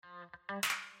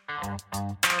Hey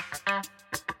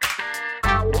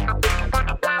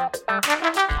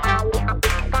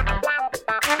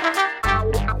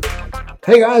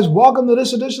guys, welcome to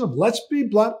this edition of Let's Be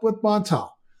Blunt with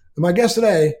Montel. And my guest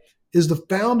today is the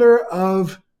founder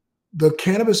of the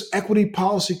Cannabis Equity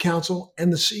Policy Council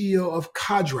and the CEO of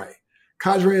Cadre.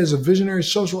 Cadre is a visionary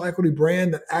social equity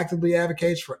brand that actively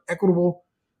advocates for equitable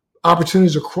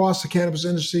opportunities across the cannabis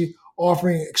industry,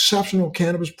 offering exceptional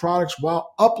cannabis products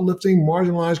while uplifting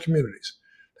marginalized communities.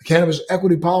 The Cannabis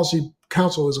Equity Policy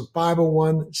Council is a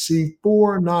 501c4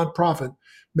 nonprofit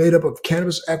made up of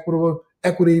cannabis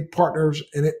equity partners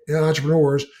and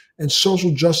entrepreneurs and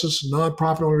social justice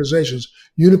nonprofit organizations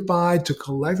unified to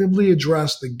collectively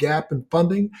address the gap in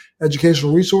funding,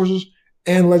 educational resources,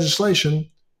 and legislation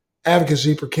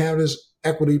advocacy for cannabis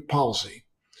equity policy.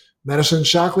 Madison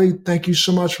Shockley, thank you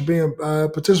so much for being a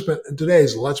participant in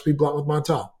today's Let's Be Blunt with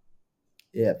Montel.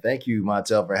 Yeah, thank you,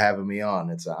 Montel, for having me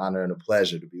on. It's an honor and a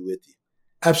pleasure to be with you.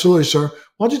 Absolutely, sir.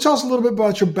 Why don't you tell us a little bit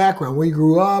about your background, where you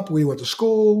grew up, where you went to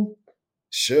school?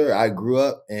 Sure. I grew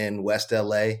up in West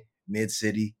LA,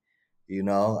 mid-city.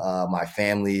 My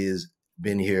family has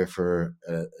been here for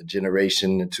a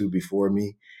generation or two before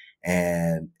me.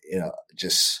 And,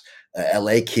 just a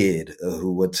LA kid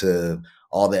who went to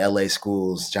all the LA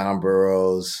schools, John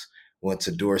Burroughs, went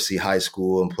to Dorsey High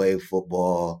School and played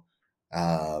football.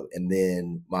 And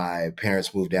then my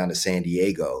parents moved down to San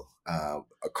Diego,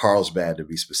 Carlsbad to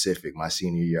be specific, my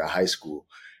senior year of high school.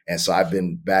 And so I've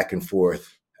been back and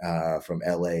forth from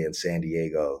LA and San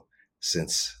Diego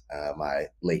since my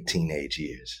late teenage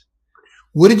years.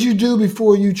 What did you do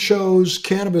before you chose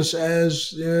cannabis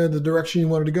as the direction you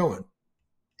wanted to go in?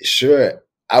 Sure.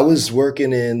 I was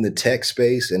working in the tech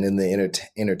space and in the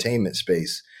entertainment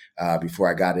space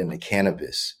before I got into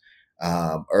cannabis.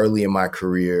 Early in my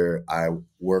career, I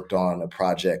worked on a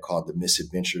project called The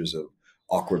Misadventures of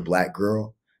Awkward Black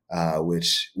Girl,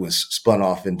 which was spun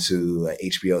off into an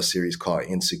HBO series called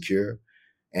Insecure.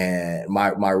 And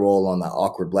my role on the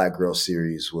Awkward Black Girl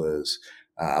series was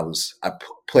I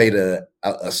played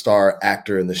a star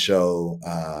actor in the show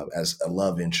as a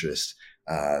love interest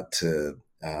to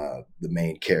the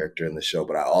main character in the show,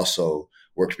 but I also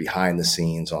worked behind the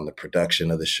scenes on the production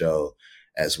of the show,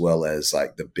 as well as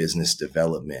like the business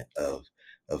development of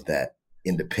that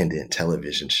independent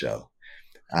television show.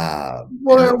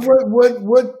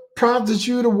 What prompted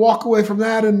you to walk away from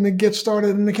that and to get started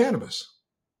in the cannabis?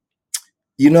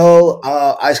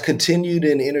 I continued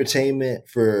in entertainment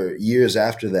for years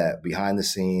after that, behind the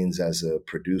scenes as a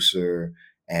producer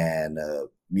and a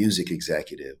music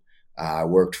executive. I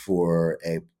worked for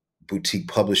a boutique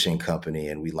publishing company,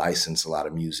 and we licensed a lot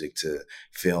of music to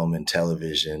film and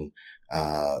television.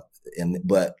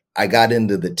 But I got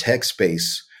into the tech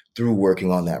space through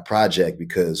working on that project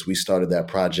because we started that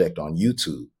project on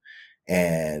YouTube.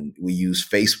 And we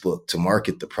used Facebook to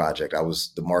market the project. I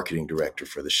was the marketing director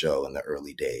for the show in the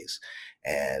early days.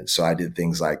 And so I did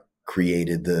things like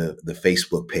created the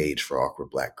Facebook page for Awkward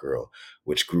Black Girl,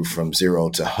 which grew from 0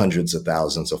 to hundreds of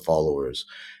thousands of followers.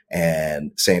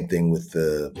 And same thing with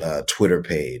the Twitter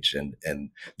page. And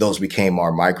those became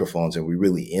our microphones. And we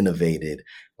really innovated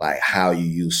like how you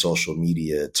use social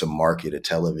media to market a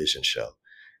television show.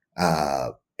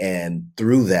 And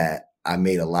through that, I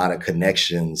made a lot of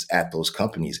connections at those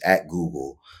companies, at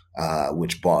Google,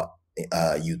 which bought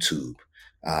YouTube,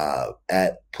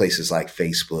 at places like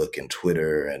Facebook and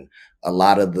Twitter. And a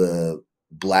lot of the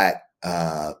Black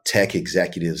tech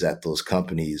executives at those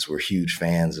companies were huge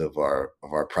fans of our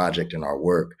project and our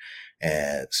work.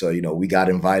 And so, we got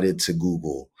invited to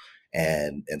Google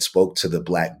and spoke to the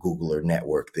Black Googler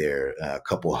network there, a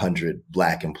couple hundred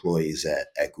Black employees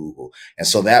at Google. And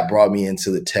so that brought me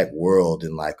into the tech world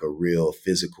in like a real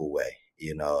physical way,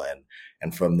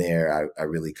 and from there, I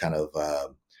really kind of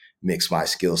mixed my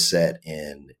skill set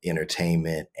in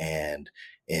entertainment and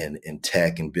in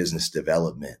tech and business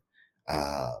development.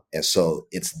 And so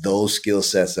it's those skill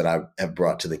sets that I have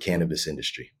brought to the cannabis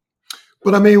industry.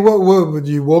 But I mean, what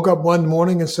you woke up one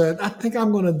morning and said, I think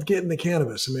I'm going to get into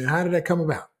cannabis? I mean, how did that come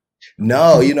about?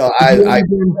 No, had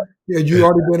you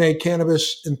already been a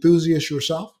cannabis enthusiast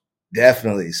yourself?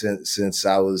 Definitely since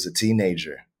I was a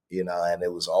teenager, and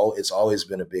it's always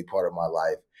been a big part of my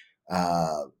life.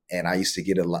 And I used to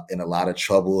get in a lot of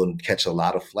trouble and catch a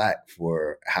lot of flack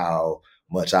for how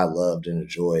much I loved and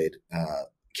enjoyed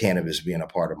cannabis being a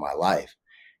part of my life.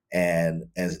 And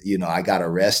as I got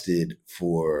arrested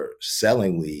for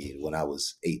selling weed when I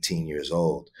was 18 years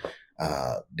old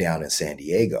down in San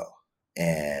Diego.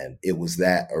 And it was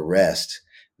that arrest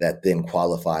that then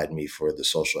qualified me for the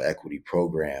social equity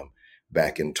program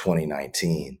back in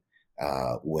 2019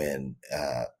 when,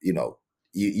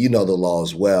 you know the law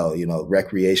as well.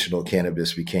 Recreational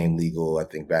cannabis became legal, I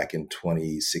think, back in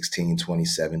 2016,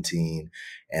 2017.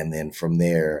 And then from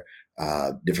there,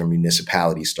 different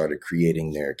municipalities started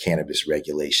creating their cannabis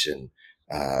regulation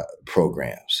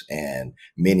programs. And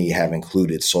many have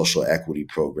included social equity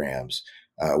programs,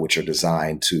 which are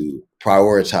designed to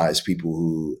prioritize people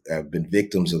who have been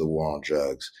victims of the war on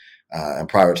drugs and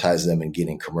prioritize them in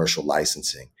getting commercial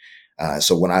licensing.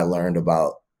 So when I learned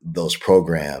about those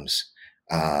programs,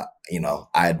 I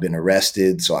had been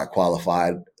arrested, so I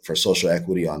qualified for social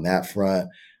equity on that front.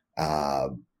 I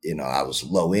was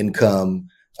low income.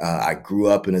 I grew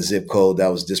up in a zip code that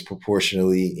was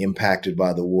disproportionately impacted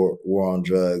by the war on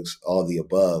drugs, all the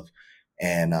above.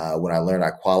 And when I learned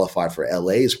I qualified for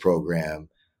LA's program,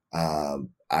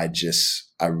 I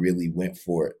really went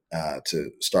for it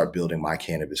to start building my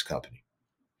cannabis company.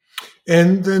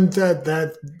 And then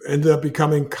that ended up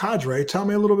becoming Cadre. Tell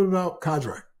me a little bit about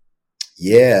Cadre.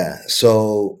 Yeah.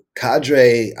 So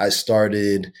Cadre, I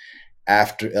started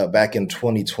after back in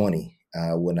 2020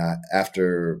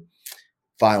 after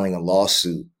filing a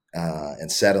lawsuit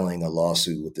and settling a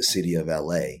lawsuit with the city of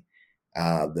LA.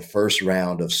 The first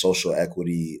round of social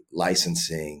equity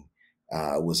licensing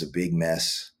was a big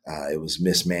mess. It was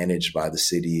mismanaged by the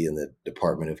city and the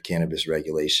Department of Cannabis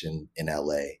Regulation in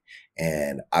LA.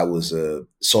 And I was a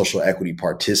social equity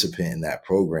participant in that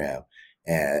program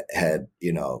and had,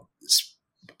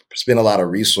 spent a lot of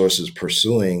resources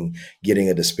pursuing getting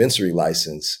a dispensary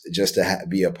license just to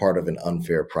be a part of an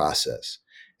unfair process.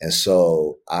 And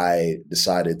so I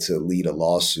decided to lead a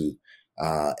lawsuit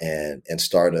and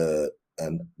start a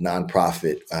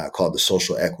nonprofit called the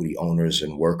Social Equity Owners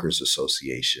and Workers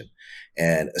Association,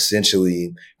 and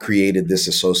essentially created this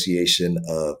association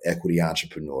of equity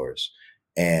entrepreneurs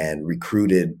and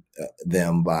recruited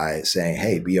them by saying,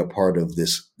 "Hey, be a part of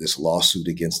this lawsuit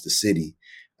against the city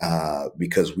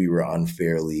because we were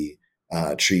unfairly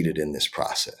treated in this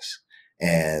process."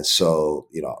 And so,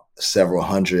 several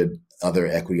hundred other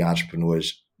equity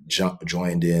entrepreneurs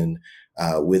joined in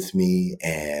with me,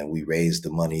 and we raised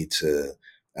the money to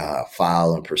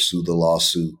file and pursue the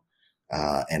lawsuit.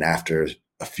 And after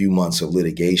a few months of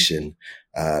litigation,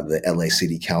 the LA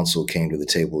City Council came to the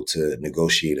table to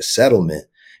negotiate a settlement.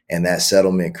 And that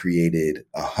settlement created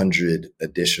 100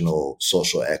 additional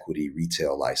social equity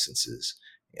retail licenses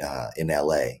in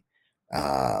LA.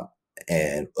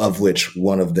 And of which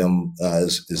one of them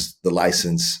is the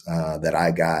license that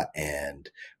I got and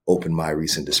opened my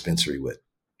recent dispensary with.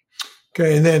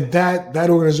 Okay, and then that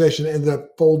organization ended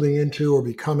up folding into or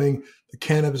becoming the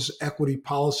Cannabis Equity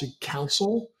Policy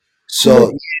Council.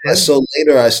 So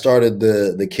later I started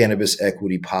the Cannabis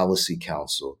Equity Policy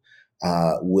Council,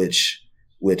 which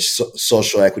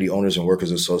Social Equity Owners and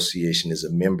Workers Association is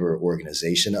a member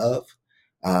organization of,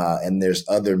 and there's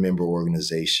other member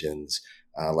organizations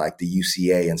like the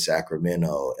UCA in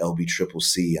Sacramento,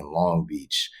 LBCCC in Long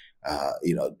Beach.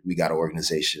 We got an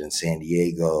organization in San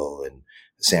Diego and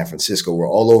San Francisco. We're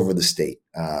all over the state.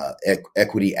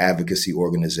 Equity advocacy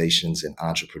organizations and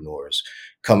entrepreneurs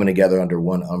coming together under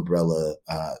one umbrella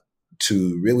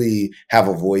to really have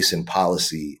a voice in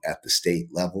policy at the state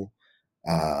level.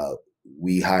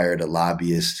 We hired a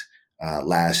lobbyist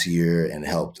last year and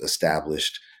helped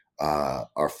establish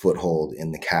our foothold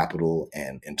in the Capitol,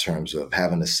 and in terms of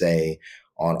having a say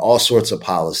on all sorts of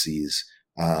policies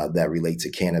that relate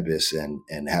to cannabis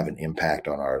and have an impact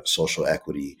on our social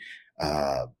equity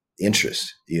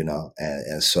interest,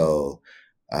 and so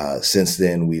since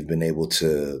then we've been able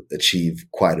to achieve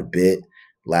quite a bit.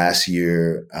 Last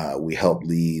year, we helped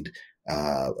lead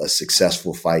a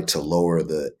successful fight to lower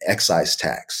the excise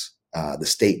tax, the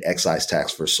state excise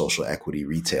tax for social equity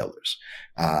retailers.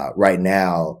 Right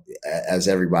now, as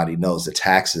everybody knows, the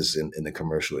taxes in the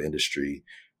commercial industry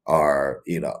are,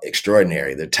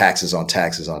 extraordinary. They're taxes on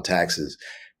taxes on taxes.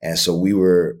 And so we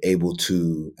were able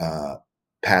to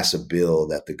pass a bill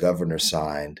that the governor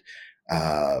signed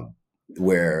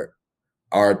where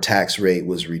our tax rate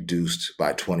was reduced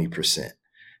by 20%.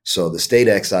 So the state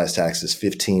excise tax is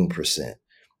 15%.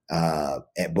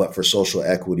 But for social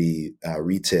equity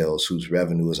retails whose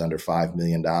revenue is under $5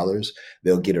 million,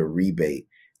 they'll get a rebate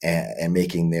and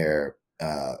making their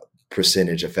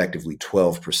percentage effectively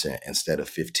 12% instead of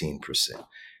 15%.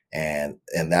 And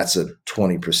that's a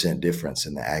 20% difference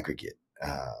in the aggregate.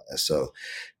 So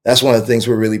that's one of the things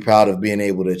we're really proud of being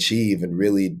able to achieve, and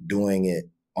really doing it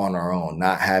on our own,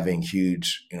 not having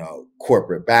huge,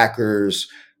 corporate backers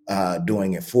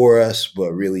doing it for us,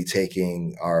 but really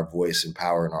taking our voice and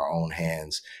power in our own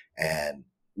hands and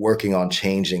working on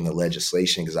changing the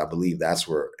legislation, because I believe that's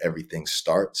where everything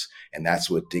starts, and that's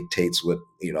what dictates what,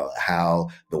 how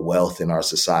the wealth in our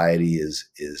society is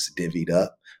divvied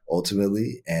up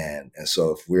ultimately. And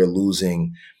so if we're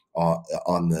losing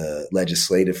on the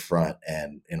legislative front,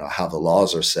 and how the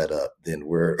laws are set up, then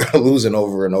we're losing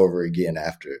over and over again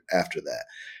after that.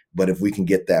 But if we can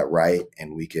get that right,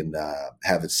 and we can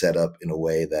have it set up in a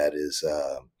way that is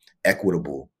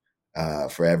equitable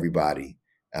for everybody,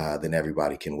 then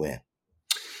everybody can win.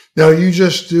 Now, you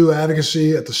just do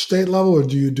advocacy at the state level, or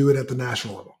do you do it at the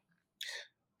national level?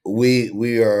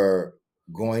 We are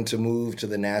going to move to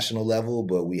the national level,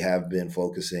 but we have been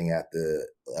focusing at the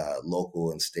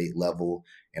local and state level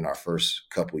in our first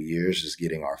couple of years, just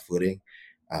getting our footing.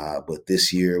 But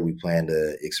this year we plan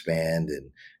to expand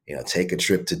and take a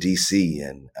trip to DC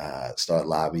and start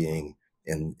lobbying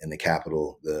in the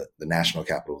capital, the national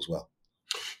capital as well.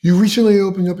 You recently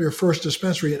opened up your first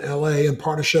dispensary in LA in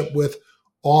partnership with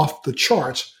Off the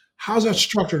Charts. How's that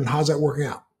structured, and how's that working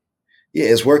out? Yeah,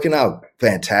 it's working out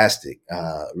fantastic.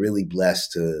 Really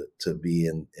blessed to be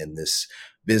in this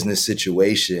business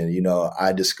situation.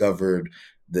 I discovered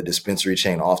the dispensary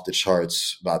chain Off the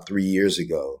Charts about 3 years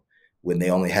ago, when they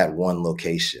only had one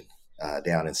location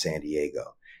down in San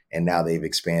Diego. And now they've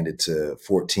expanded to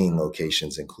 14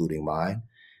 locations, including mine.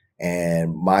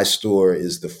 And my store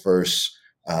is the first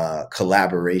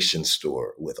collaboration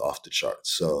store with Off the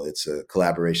Charts. So it's a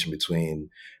collaboration between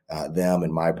them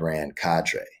and my brand,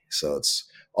 Cadre. So it's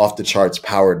Off the Charts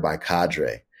powered by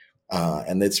Cadre.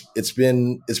 And it's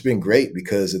been great,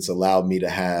 because it's allowed me to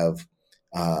have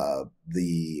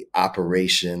the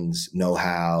operations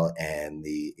know-how and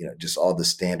the just all the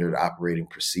standard operating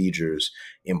procedures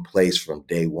in place from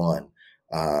day one,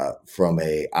 from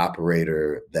a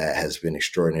operator that has been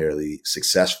extraordinarily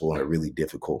successful in a really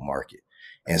difficult market.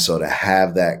 And so to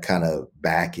have that kind of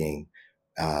backing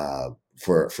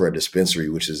for a dispensary,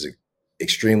 which is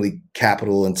extremely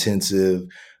capital intensive,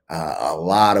 a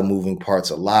lot of moving parts,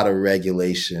 a lot of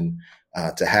regulation,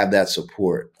 to have that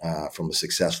support from a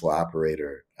successful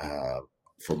operator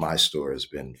for my store has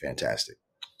been fantastic.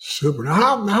 Super.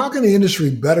 Now, how can the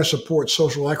industry better support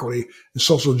social equity and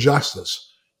social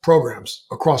justice programs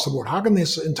across the board? How can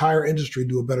this entire industry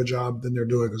do a better job than they're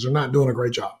doing? Because they're not doing a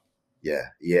great job.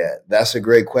 Yeah, that's a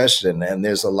great question. And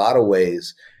there's a lot of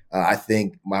ways. I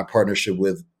think my partnership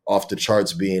with Off the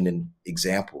Charts being an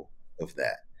example of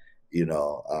that,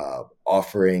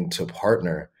 offering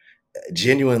to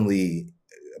genuinely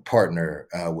partner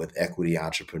with equity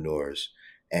entrepreneurs,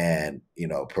 and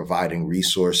providing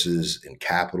resources and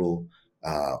capital,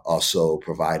 also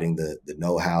providing the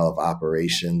know-how of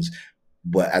operations,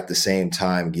 but at the same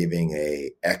time giving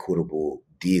a equitable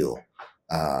deal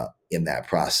in that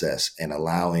process, and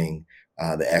allowing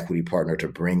the equity partner to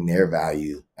bring their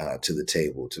value to the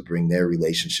table, to bring their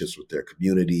relationships with their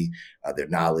community, their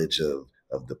knowledge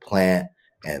of the plant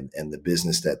and the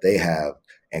business that they have,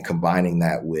 and combining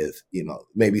that with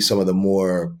maybe some of the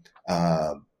more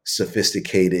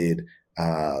sophisticated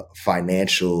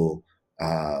financial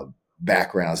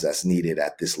backgrounds that's needed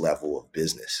at this level of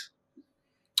business.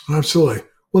 Absolutely.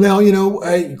 Well,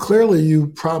 now, clearly you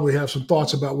probably have some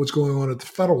thoughts about what's going on at the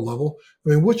federal level. I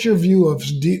mean, what's your view of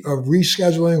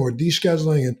rescheduling or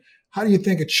descheduling, and how do you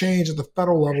think a change at the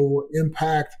federal level will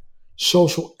impact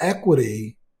social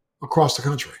equity across the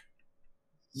country?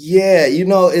 Yeah,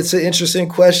 it's an interesting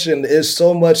question. There's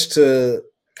so much to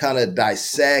kind of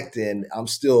dissect, and I'm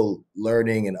still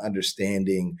learning and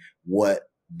understanding what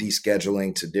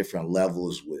descheduling to different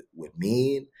levels would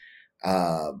mean.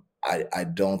 I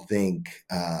don't think.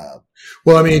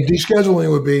 Well, I mean,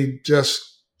 descheduling would be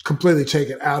just completely take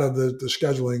it out of the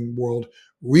scheduling world.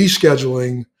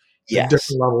 Rescheduling at Yes.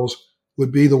 different levels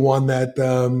would be the one that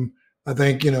I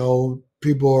think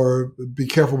people be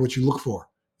careful what you look for.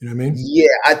 You know what I mean?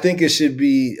 Yeah, I think it should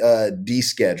be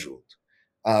descheduled.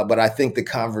 But I think the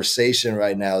conversation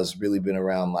right now has really been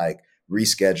around like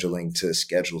rescheduling to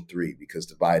Schedule 3, because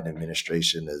the Biden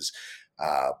administration has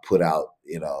put out,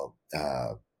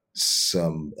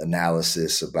 some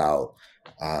analysis about,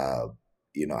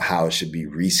 how it should be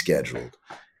rescheduled.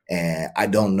 And I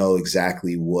don't know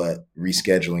exactly what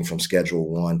rescheduling from Schedule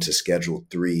 1 to Schedule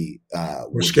 3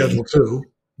 Or Schedule 2,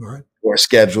 right? Or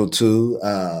Schedule 2.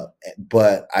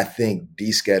 But I think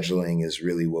descheduling is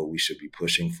really what we should be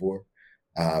pushing for,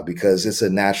 because it's a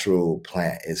natural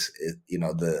plant.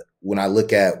 When I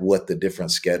look at what the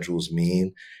different schedules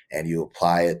mean and you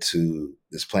apply it to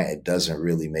this plant, it doesn't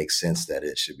really make sense that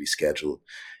it should be scheduled.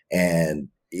 And,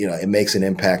 it makes an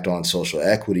impact on social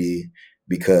equity,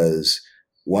 because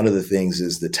one of the things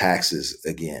is the taxes.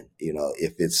 Again,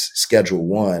 if it's Schedule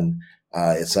 1,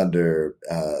 It's under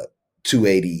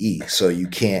 280E, so you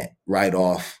can't write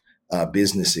off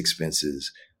business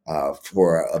expenses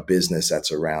for a business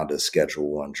that's around a Schedule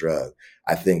One drug.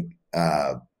 I think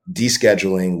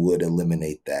descheduling would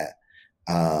eliminate that.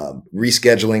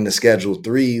 Rescheduling to Schedule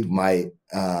 3 might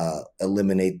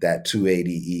eliminate that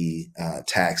 280E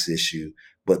tax issue,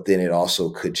 but then it also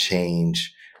could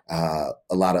change a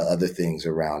lot of other things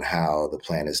around how the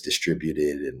plant is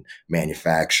distributed and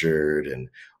manufactured and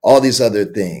all these other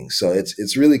things. So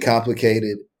it's really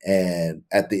complicated. And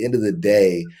at the end of the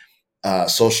day,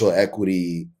 social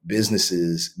equity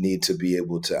businesses need to be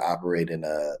able to operate in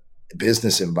a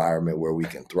business environment where we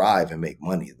can thrive and make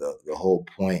money. The whole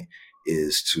point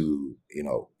is to,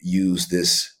 use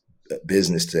this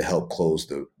business to help close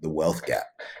the wealth gap,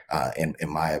 in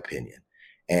my opinion.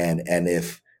 And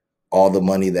if all the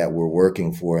money that we're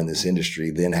working for in this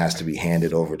industry then has to be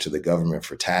handed over to the government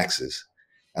for taxes,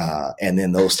 and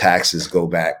then those taxes go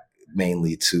back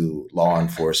mainly to law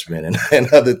enforcement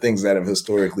and other things that have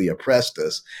historically oppressed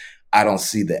us, I don't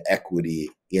see the equity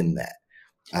in that.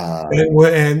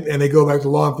 And they go back to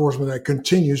law enforcement that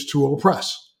continues to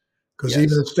oppress. Because Yes.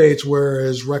 even in states where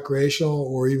it's recreational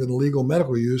or even legal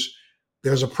medical use,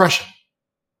 there's oppression.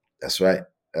 That's right.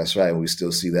 That's right. We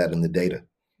still see that in the data.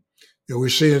 We're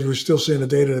still seeing the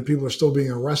data that people are still being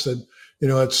arrested,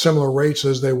 at similar rates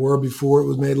as they were before it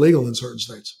was made legal in certain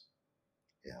states.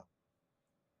 Yeah.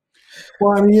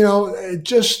 Well, I mean,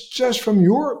 just from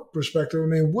your perspective, I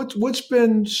mean, what's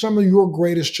been some of your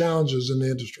greatest challenges in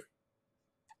the industry?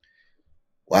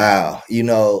 Wow.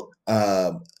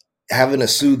 Having to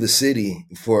sue the city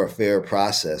for a fair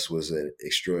process was an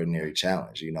extraordinary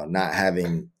challenge. Not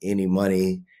having any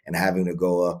money and having to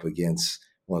go up against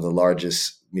one of the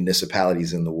largest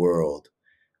municipalities in the world,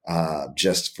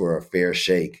 just for a fair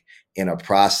shake in a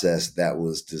process that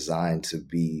was designed to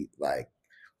be like,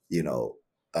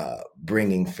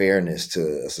 bringing fairness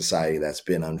to a society that's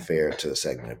been unfair to a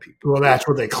segment of people. Well, that's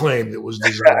what they claimed it was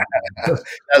designed.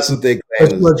 That's what they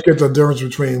claim. Let's get the difference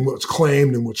between what's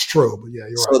claimed and what's true. But yeah,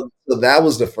 you're right. So that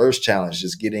was the first challenge,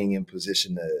 just getting in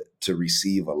position to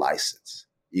receive a license.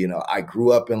 I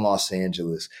grew up in Los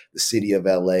Angeles. The city of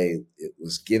LA, it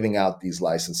was giving out these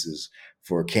licenses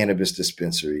for cannabis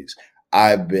dispensaries.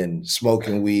 I've been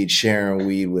smoking weed, sharing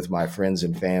weed with my friends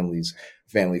and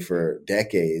family for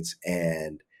decades.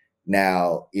 And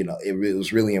now, it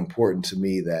was really important to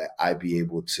me that I be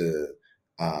able to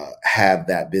have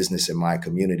that business in my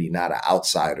community, not an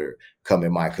outsider come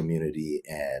in my community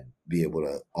and be able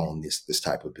to own this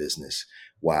type of business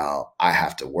while I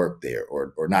have to work there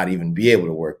or not even be able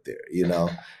to work there,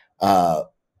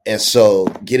 and so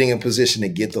getting in position to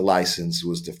get the license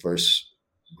was the first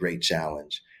great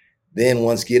challenge. Then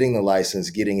once getting the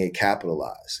license, getting it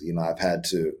capitalized, I've had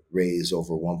to raise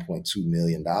over $1.2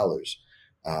 million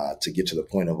to get to the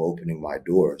point of opening my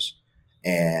doors.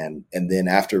 And then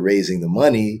after raising the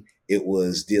money, it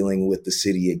was dealing with the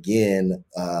city again,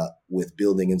 with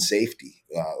building and safety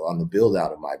on the build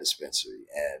out of my dispensary.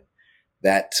 And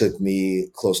that took me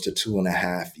close to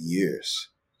 2.5 years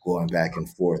going back and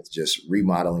forth, just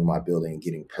remodeling my building and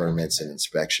getting permits and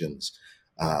inspections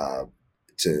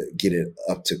to get it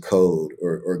up to code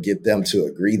or get them to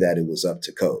agree that it was up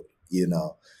to code,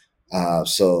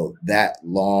 so that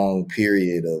long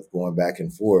period of going back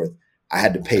and forth, I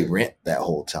had to pay rent that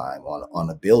whole time on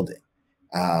a building.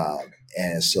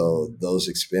 And so those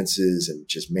expenses and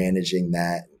just managing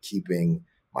that and keeping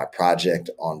my project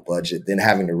on budget, then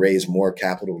having to raise more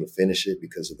capital to finish it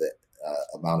because of the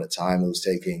amount of time it was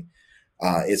taking.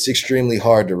 It's extremely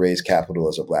hard to raise capital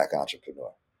as a Black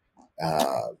entrepreneur.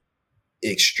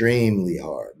 Extremely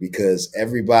hard because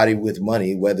everybody with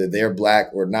money, whether they're Black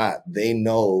or not, they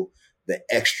know the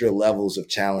extra levels of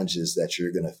challenges that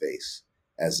you're going to face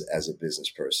as a business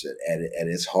person. And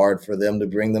it's hard for them to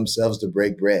bring themselves to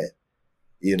break bread,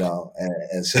 and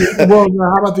so. Well,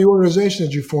 now, how about the organization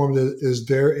that you formed? Is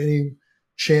there any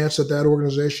chance that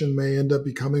organization may end up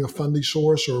becoming a funding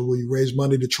source, or will you raise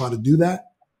money to try to do that?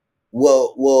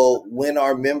 Well, when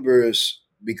our members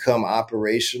become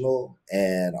operational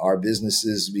and our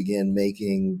businesses begin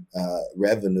making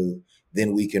revenue,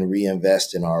 then we can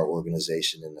reinvest in our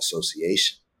organization and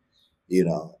association,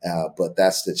 but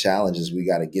that's the challenge is we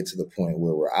got to get to the point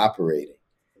where we're operating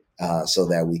so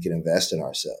that we can invest in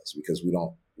ourselves because we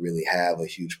don't really have a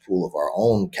huge pool of our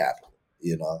own capital,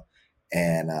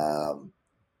 and,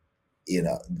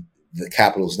 the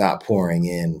capital is not pouring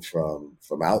in from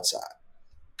outside.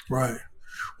 Right.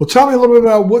 Well, tell me a little bit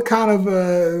about what kind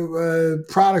of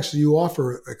products do you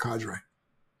offer at Cadre?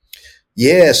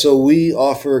 Yeah, so we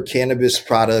offer cannabis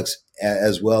products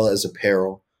as well as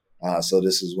apparel. So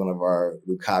this is one of our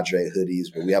new Cadre hoodies,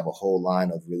 but we have a whole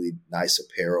line of really nice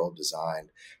apparel designed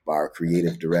by our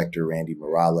creative director, Randy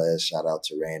Morales. Shout out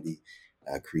to Randy,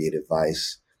 Creative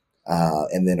Vice.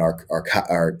 And then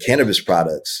our cannabis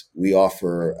products, we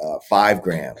offer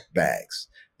 5-gram bags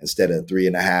instead of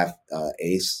 3.5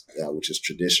 ACE, which is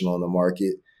traditional in the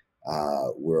market.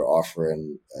 We're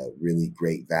offering really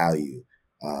great value.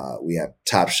 We have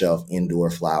top shelf indoor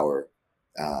flower,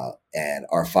 and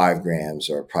our 5 grams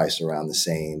are priced around the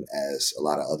same as a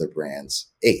lot of other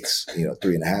brands' eighths,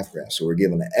 3.5 grams. So we're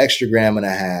giving an extra 1.5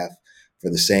 grams for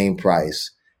the same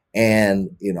price. And,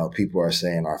 people are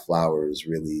saying our flower is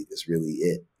really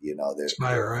it.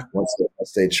 Right.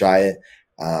 Once they try it,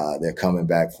 they're coming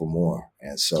back for more.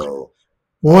 And so,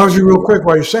 well, why don't you real quick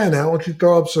while you're saying that, why don't you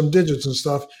throw up some digits and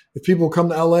stuff? If people come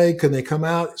to LA, can they come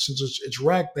out? Since it's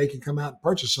rec, they can come out and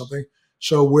purchase something.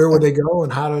 So where would they go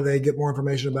and how do they get more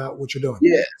information about what you're doing?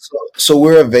 Yeah. So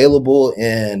we're available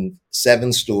in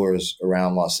 7 stores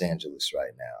around Los Angeles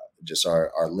right now. Just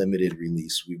our limited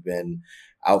release. We've been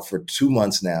out for 2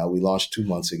 months now. We launched 2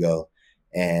 months ago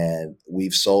and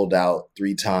we've sold out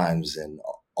 3 times in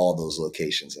all those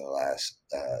locations in the last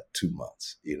 2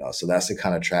 months, so that's the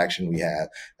kind of traction we have.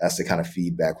 That's the kind of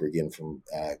feedback we're getting from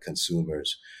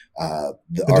consumers.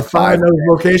 To find those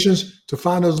locations,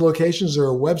 is there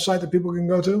a website that people can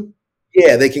go to?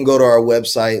 Yeah, they can go to our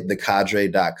website,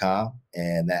 thecadre.com,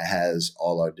 and that has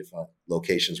all our different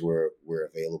locations where we're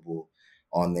available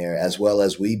on there, as well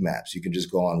as Weed Maps. You can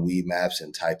just go on Weed Maps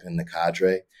and type in the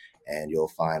Cadre, and you'll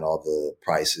find all the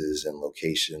prices and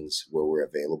locations where we're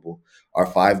available. Our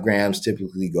 5 grams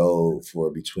typically go for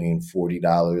between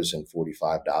 $40 and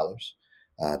 $45,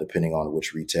 depending on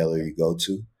which retailer you go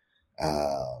to.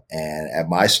 And at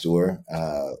my store,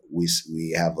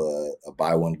 we have a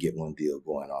buy one, get one deal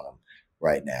going on them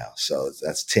right now. So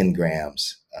that's 10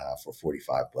 grams for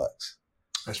 $45.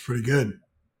 That's pretty good.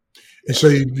 And so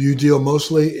you deal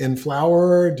mostly in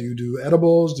flower? Do you do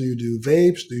edibles? Do you do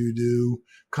vapes? Do you do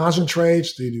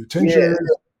concentrates? Do you do tinctures?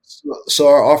 Yeah. So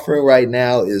our offering right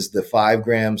now is the 5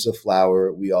 grams of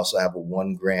flower. We also have a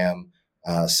 1 gram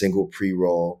single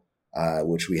pre-roll,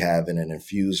 which we have in an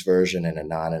infused version and a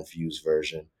non-infused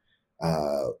version.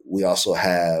 We also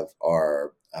have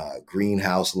our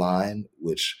greenhouse line,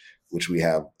 which we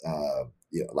have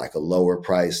like a lower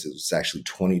price. It's actually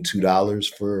 $22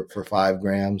 for 5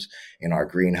 grams in our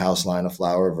greenhouse line of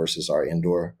flower versus our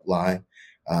indoor line.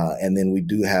 And then we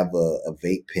do have a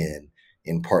vape pen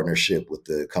in partnership with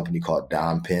the company called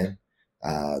Dom Pen.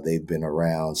 They've been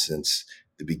around since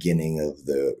the beginning of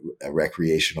the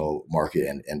recreational market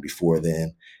and before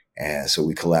then. And so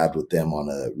we collabed with them on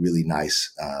a really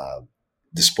nice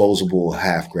disposable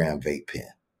 1/2 gram vape pen,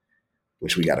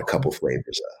 which we got a couple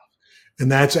flavors of.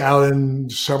 And that's out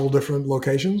in several different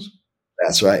locations?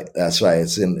 That's right.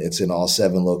 It's in all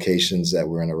 7 locations that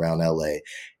we're in around LA.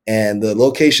 And the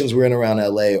locations we're in around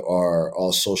LA are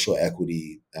all social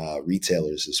equity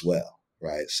retailers as well,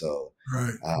 right? So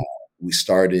we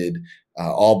started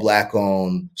all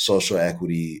Black-owned social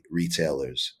equity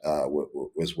retailers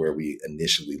was where we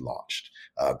initially launched.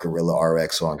 Gorilla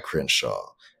RX on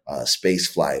Crenshaw, Space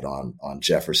Flight on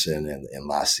Jefferson and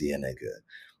La Cienega,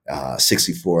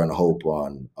 64 and Hope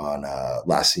on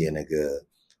La Cienega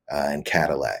and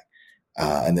Cadillac.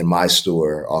 And then my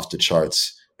store, Off the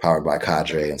Charts, powered by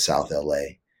Cadre in South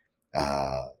LA,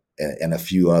 and a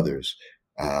few others.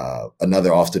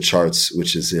 Another Off the Charts,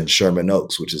 which is in Sherman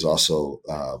Oaks, which is also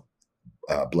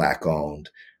Black owned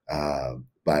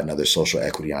by another social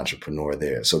equity entrepreneur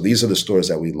there. So these are the stores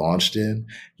that we launched in.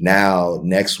 Now,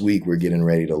 next week, we're getting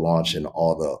ready to launch in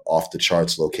all the Off the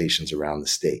Charts locations around the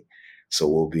state. So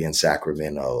we'll be in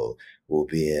Sacramento, we'll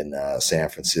be in San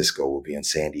Francisco, we'll be in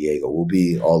San Diego, we'll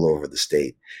be all over the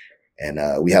state. And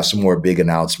we have some more big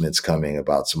announcements coming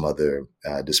about some other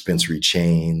dispensary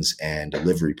chains and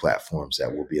delivery platforms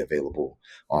that will be available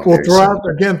on. Well,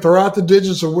 throw out the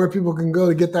digits of where people can go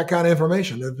to get that kind of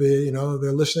information. If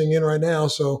they're listening in right now,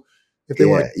 so if they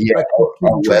want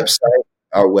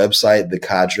our website,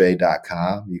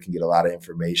 thecadre.com, you can get a lot of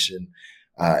information,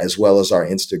 as well as our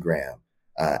Instagram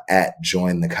at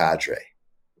Join the Cadre.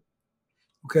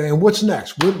 Okay, and what's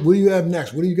next? What do you have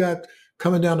next? What do you got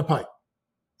coming down the pipe?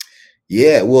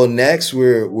 Yeah, well, next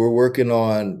we're working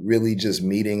on really just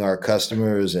meeting our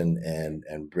customers and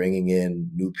bringing in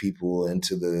new people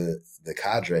into the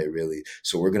Cadre, really.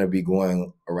 So we're going to be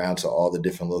going around to all the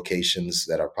different locations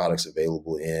that our product's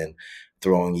available in,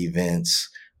 throwing events,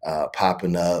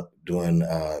 popping up, doing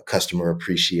customer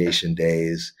appreciation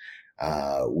days.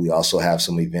 We also have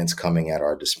some events coming at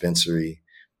our dispensary.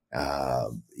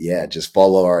 Just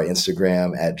follow our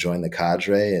Instagram at Join the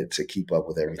Cadre to keep up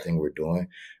with everything we're doing.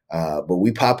 But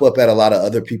we pop up at a lot of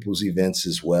other people's events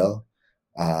as well.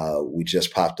 We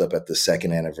just popped up at the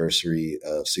second anniversary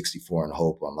of 64 and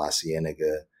Hope on La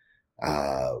Cienega.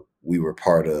 We were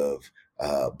part of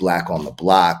Black on the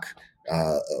Block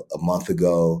a month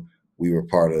ago. We were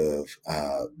part of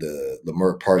the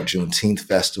Leimert Park Juneteenth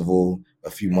Festival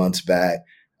a few months back.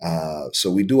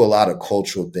 So we do a lot of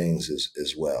cultural things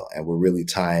as well. And we're really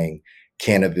tying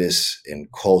cannabis and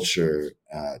culture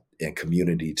and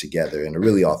community together in a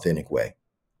really authentic way.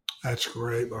 That's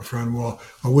great, my friend. Well,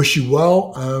 I wish you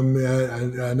well.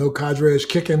 I know Cadre is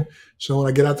kicking. So when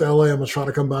I get out to LA, I'm going to try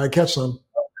to come by and catch some.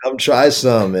 Come try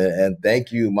some. And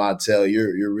thank you, Montel.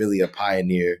 You're really a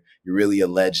pioneer. You're really a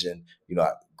legend.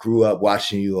 I grew up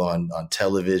watching you on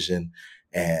television.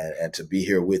 And to be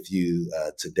here with you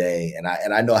today, and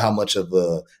I know how much of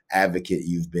a advocate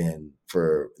you've been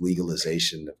for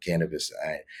legalization of cannabis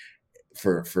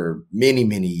for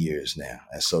many years now.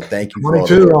 And so thank you.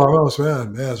 22 almost,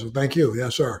 man. Yeah, so thank you.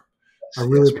 Yes, sir. I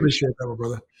really appreciate that, my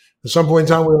brother. At some point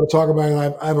in time, we want to talk about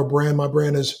it. I have a brand. My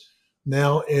brand is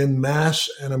now in Mass,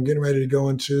 and I'm getting ready to go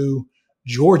into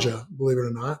Georgia, believe it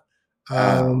or not.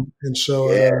 And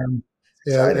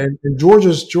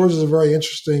Georgia's a very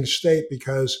interesting state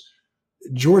because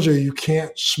Georgia, you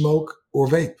can't smoke or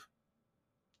vape.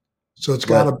 So it's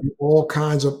got to be all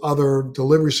kinds of other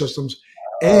delivery systems.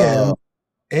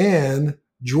 And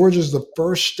Georgia's the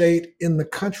first state in the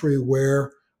country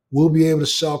where we'll be able to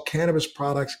sell cannabis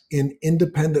products in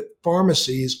independent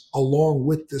pharmacies along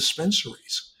with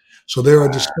dispensaries. So there are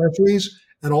dispensaries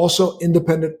and also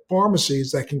independent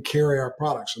pharmacies that can carry our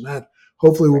products. And that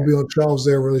hopefully will be on shelves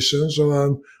there really soon. So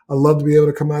I'd love to be able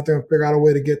to come out there and figure out a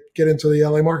way to get into the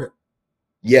LA market.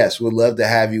 Yes, we'd love to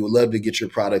have you. We'd love to get your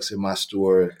products in my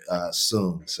store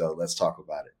soon. So let's talk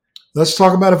about it. Let's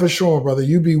talk about it for sure, brother.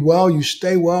 You be well, you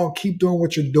stay well, keep doing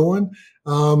what you're doing.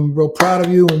 Real proud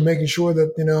of you and making sure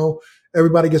that,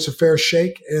 everybody gets a fair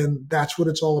shake, and that's what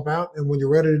it's all about. And when you're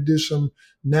ready to do some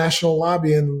national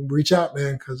lobbying, reach out,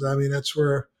 man, because that's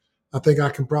where I think I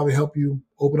can probably help you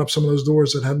open up some of those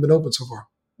doors that haven't been open so far.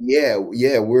 Yeah,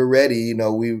 we're ready.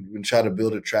 We've been trying to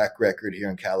build a track record here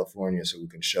in California so we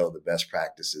can show the best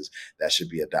practices that should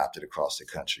be adopted across the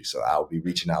country. So I'll be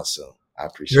reaching out soon. I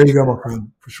appreciate it. There you go, my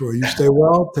friend, for sure. You stay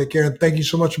well, take care, and thank you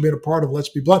so much for being a part of Let's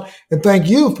Be Blunt. And thank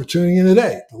you for tuning in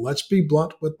today to Let's Be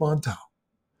Blunt with Montel.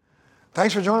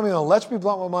 Thanks for joining me on Let's Be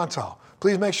Blunt with Montel.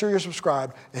 Please make sure you're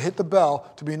subscribed and hit the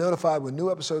bell to be notified when new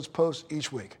episodes post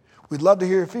each week. We'd love to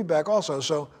hear your feedback also,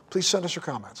 so please send us your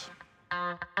comments.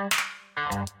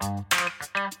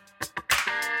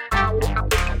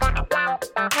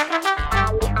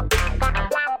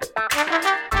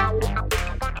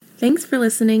 Thanks for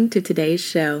listening to today's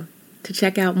show. To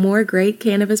check out more great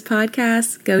cannabis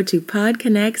podcasts, go to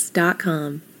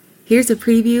podconnects.com. Here's a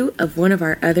preview of one of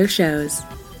our other shows.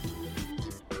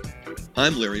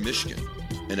 I'm Larry Michigan,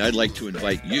 and I'd like to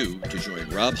invite you to join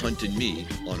Rob Hunt and me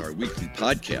on our weekly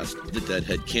podcast, The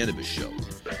Deadhead Cannabis Show.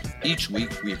 Each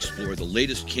week, we explore the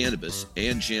latest cannabis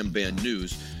and jam band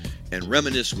news and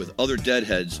reminisce with other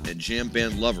Deadheads and jam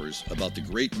band lovers about the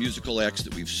great musical acts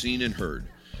that we've seen and heard.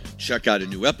 Check out a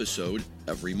new episode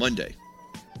every Monday.